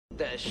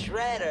The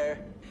shredder?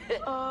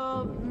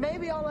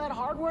 Maybe all that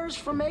hardware's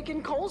for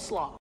making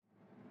coleslaw.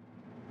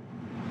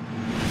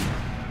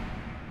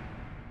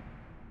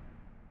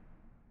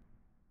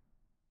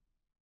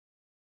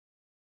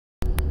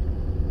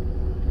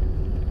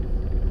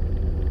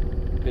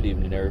 Good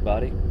evening,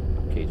 everybody.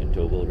 Cajun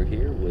Toe Builder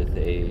here with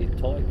a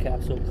Toy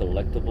Capsule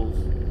Collectibles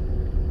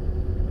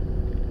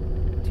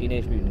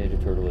Teenage Mutant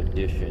Ninja Turtle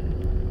Edition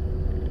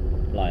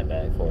blind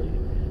bag for you.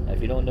 Now,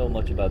 if you don't know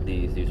much about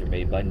these are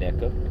made by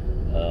NECA.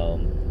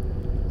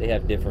 They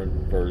have different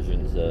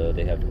versions.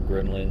 They have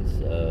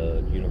Gremlins,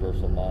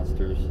 Universal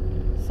Monsters,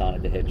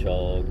 Sonic the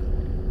Hedgehog,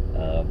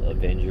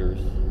 Avengers,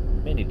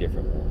 many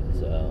different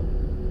ones.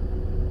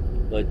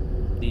 But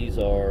these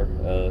are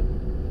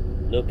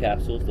little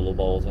capsules, the little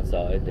balls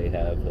inside. They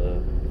have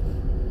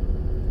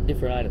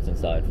different items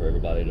inside for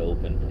everybody to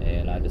open,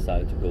 and I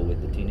decided to go with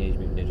the Teenage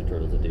Mutant Ninja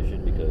Turtles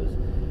edition because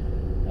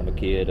I'm a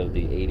kid of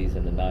the 80s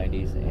and the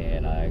 90s,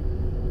 and I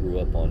grew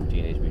up on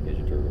Teenage Mutant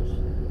Ninja Turtles.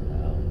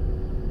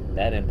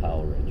 That and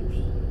Power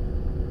Rangers.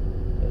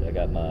 But I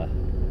got my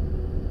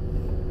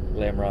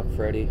Glamrock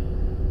Freddy,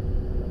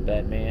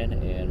 Batman,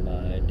 and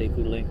my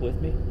Deku Link with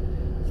me.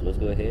 So let's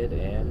go ahead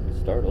and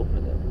start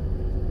opening them.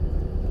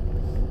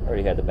 I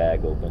already had the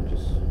bag open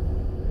just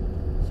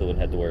so I wouldn't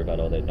have to worry about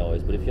all that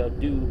noise. But if y'all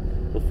do,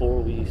 before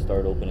we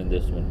start opening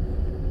this one,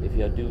 if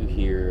y'all do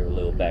hear a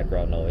little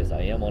background noise,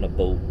 I am on a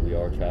boat. We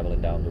are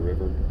traveling down the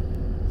river.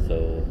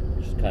 So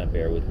just kind of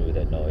bear with me with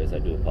that noise. I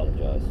do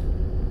apologize.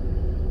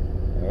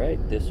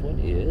 Alright, this one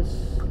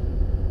is,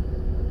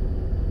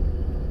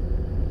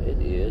 let's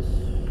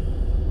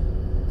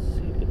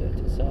see, put that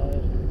to the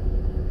side,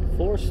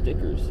 4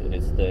 stickers, and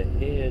it's the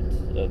heads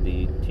of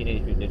the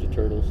Teenage Mutant Ninja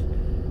Turtles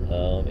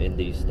in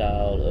the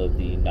style of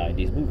the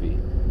 90s movie,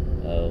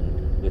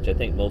 which I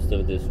think most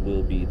of this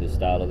will be the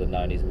style of the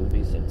 90s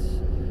movie since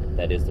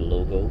that is the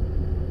logo.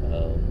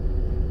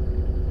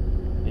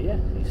 But yeah,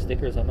 these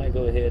stickers, I might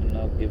go ahead and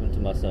I'll give them to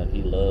my son.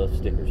 He loves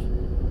stickers.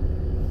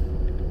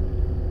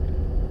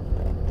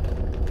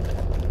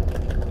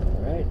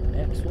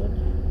 Next one.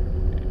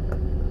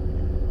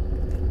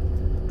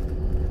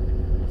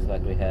 Looks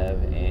like we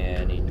have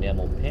an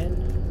enamel pen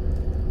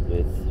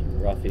with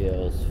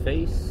Raphael's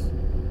face,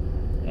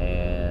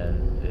 and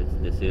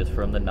this is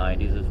from the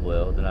 90s as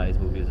well, the 90s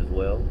movies as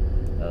well.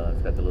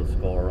 It's got the little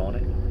scar on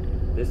it.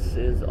 This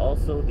is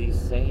also the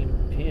same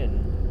pin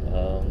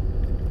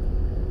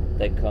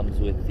that comes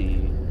with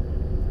the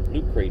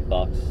Loot Crate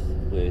box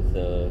with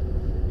the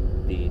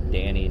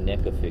Danny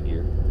NECA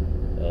figure.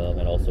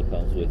 It also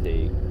comes with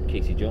a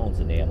Casey Jones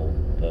enamel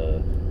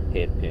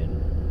head pin.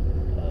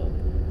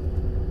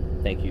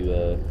 Thank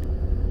you,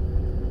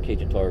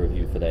 Cajun Toy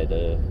Review, for that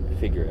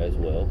figure as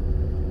well.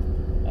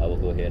 I will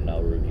go ahead and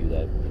I'll review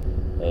that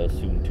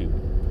soon too.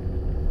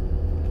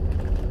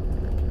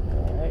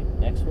 Alright,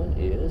 next one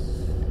is,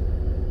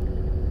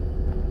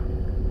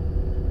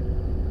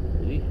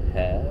 we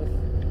have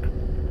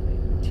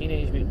a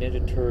Teenage Mutant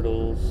Ninja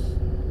Turtles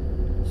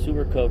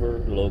sewer cover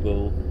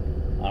logo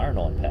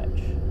iron-on patch.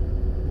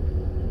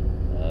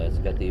 It's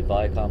got the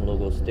Viacom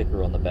logo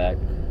sticker on the back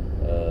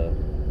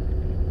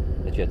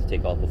that you have to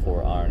take off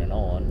before ironing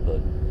on,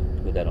 but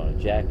put that on a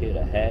jacket,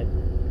 a hat,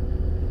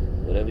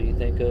 whatever you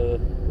think,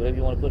 whatever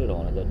you want to put it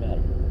on, it doesn't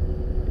matter.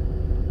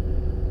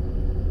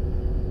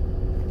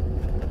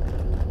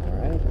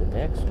 Alright, the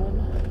next one.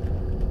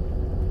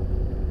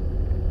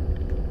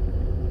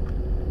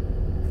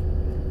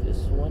 This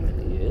one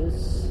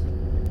is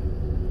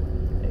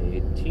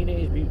a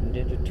Teenage Mutant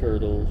Ninja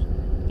Turtles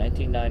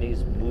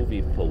 1990s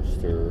movie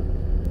poster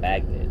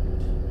magnet.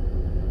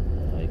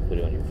 You can put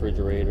it on your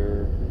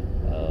refrigerator,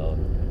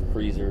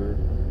 freezer,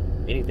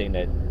 anything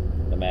that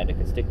a magnet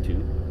can stick to.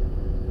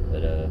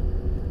 But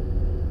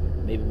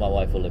maybe my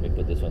wife will let me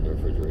put this on the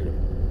refrigerator.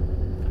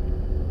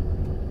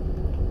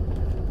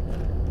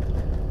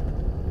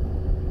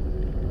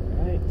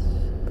 Alright,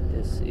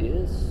 this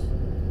is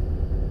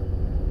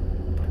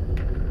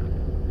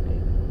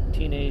a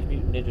Teenage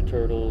Mutant Ninja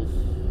Turtles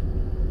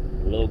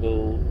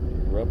logo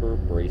rubber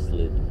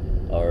bracelet,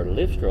 or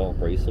Livestrong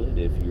bracelet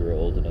if you're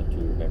old enough to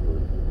remember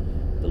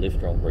the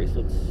Livestrong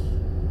bracelets.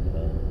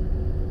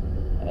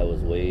 That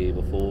was way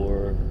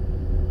before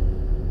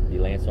the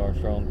Lance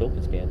Armstrong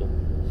doping scandal.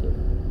 So,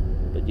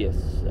 but yes,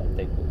 I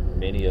think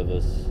many of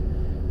us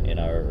in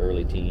our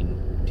early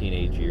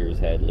teenage years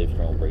had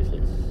Livestrong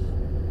bracelets.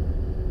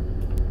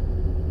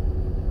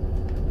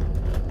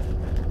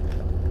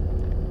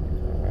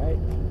 Alright,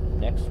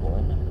 next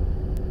one.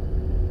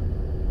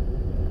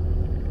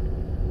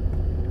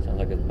 Sounds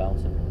like it's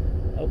bouncing.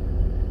 Oh.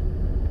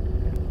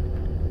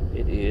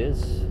 It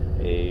is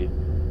a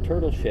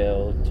turtle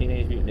shell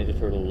Teenage Mutant Ninja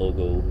Turtle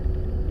logo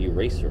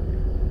eraser.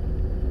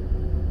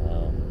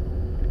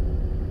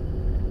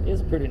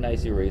 It's a pretty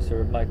nice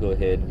eraser. Might go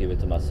ahead and give it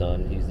to my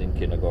son. He's in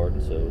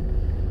kindergarten, so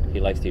he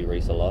likes to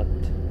erase a lot,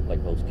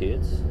 like most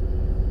kids.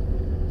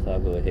 So I'll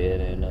go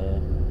ahead and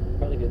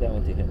probably give that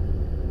one to him.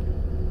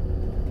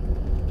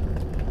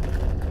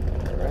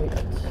 Alright.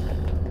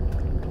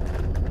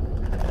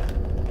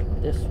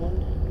 This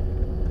one.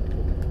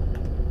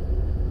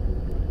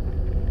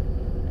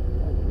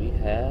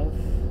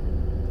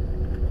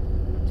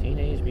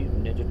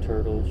 Ninja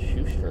Turtles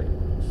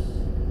shoestrings.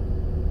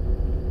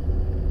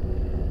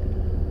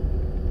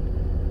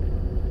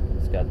 And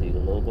it's got the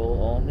logo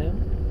on them.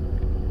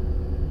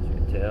 As you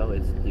can tell,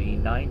 it's the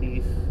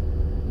 90s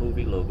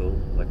movie logo.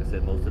 Like I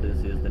said, most of this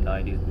is the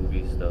 90s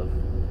movie stuff.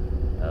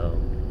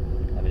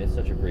 I mean, it's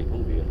such a great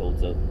movie. It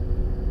holds up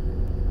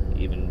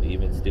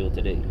even still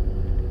today.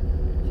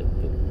 So,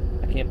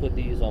 I can't put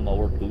these on my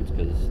work boots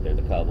because they're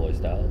the cowboy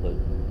style, but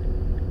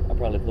I'll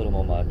probably put them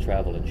on my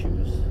traveling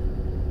shoes.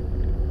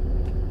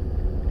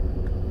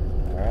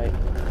 Alright,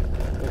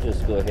 we'll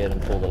just go ahead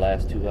and pull the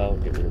last two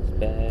out, get rid of this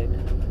bag.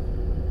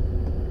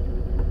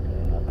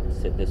 And I'll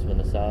set this one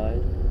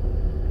aside.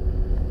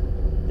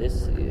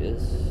 This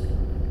is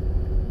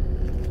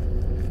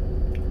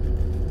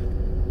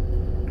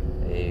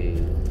a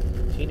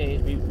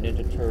Teenage Mutant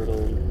Ninja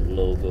Turtle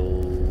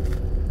logo.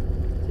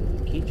 Is it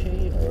a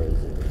keychain or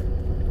is it?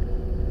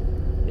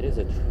 It is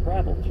a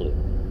travel clip.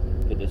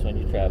 Put this on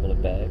your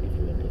traveling bag if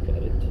you want to look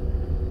at it.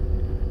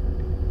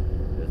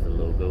 There's the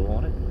logo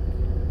on it.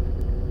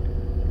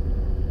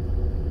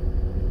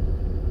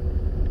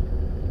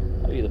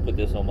 I'll either put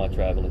this on my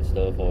traveling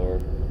stuff or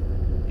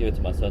give it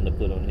to my son to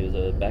put on his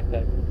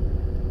backpack.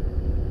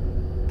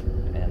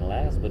 And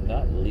last but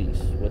not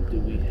least, what do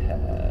we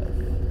have?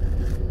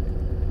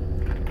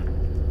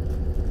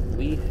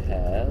 We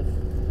have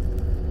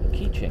a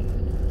keychain,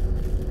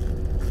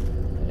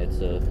 and it's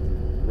a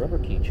rubber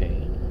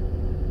keychain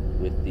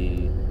with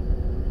the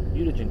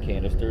mutagen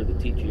canister, the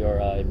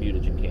TGRI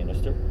mutagen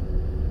canister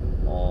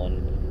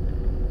on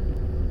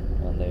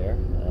there.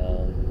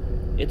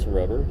 It's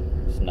rubber,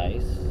 it's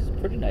nice, it's a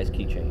pretty nice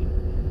keychain.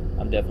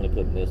 I'm definitely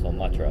putting this on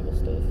my travel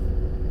stuff.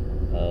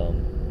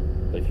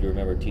 But if you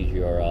remember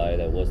TGRI,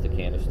 that was the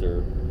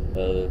canister,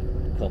 the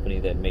company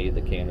that made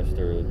the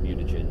canister of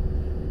mutagen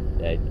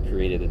that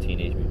created the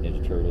Teenage Mutant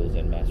Ninja Turtles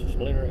and Master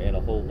Splinter and a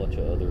whole bunch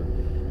of other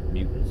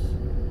mutants.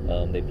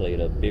 They played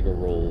a bigger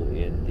role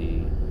in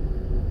the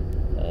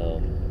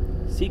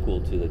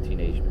sequel to the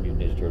Teenage Mutant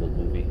Ninja Turtles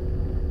movie,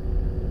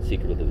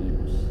 Secret of the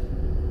Ooze.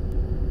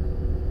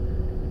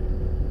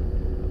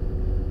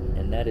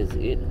 And that is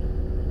it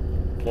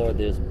for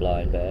this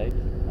blind bag.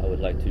 I would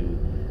like to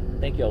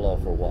thank y'all all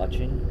for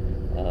watching.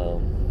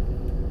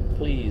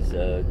 Please,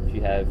 if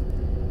you have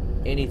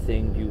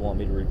anything you want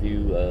me to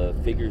review,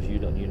 figures you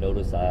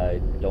notice I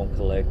don't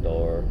collect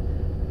or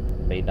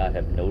may not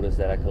have noticed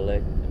that I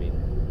collect, I mean,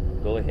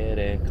 go ahead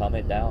and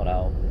comment down.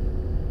 I'll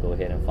go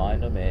ahead and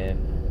find them and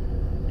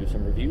do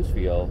some reviews for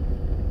y'all.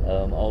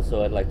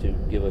 Also, I'd like to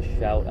give a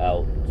shout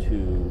out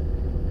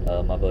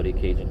to my buddy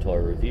Cajun Toy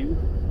Review,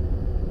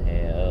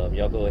 and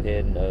y'all go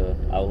ahead and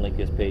I'll link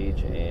his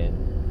page,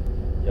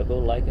 and y'all go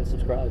like and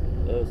subscribe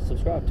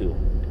to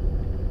him.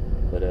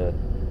 But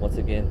once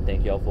again,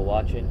 thank y'all for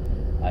watching.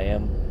 I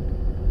am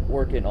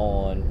working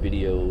on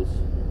videos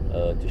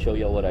to show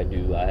y'all what I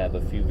do. I have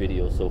a few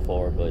videos so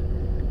far, but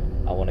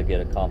I want to get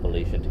a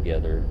compilation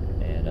together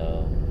and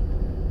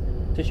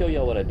to show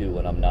y'all what I do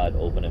when I'm not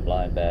opening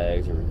blind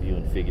bags or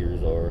reviewing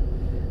figures or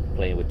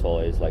playing with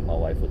toys, like my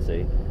wife would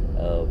say.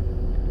 But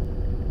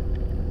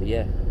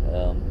yeah,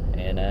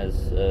 and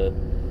as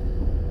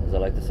I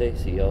like to say,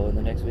 see y'all in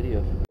the next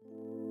video.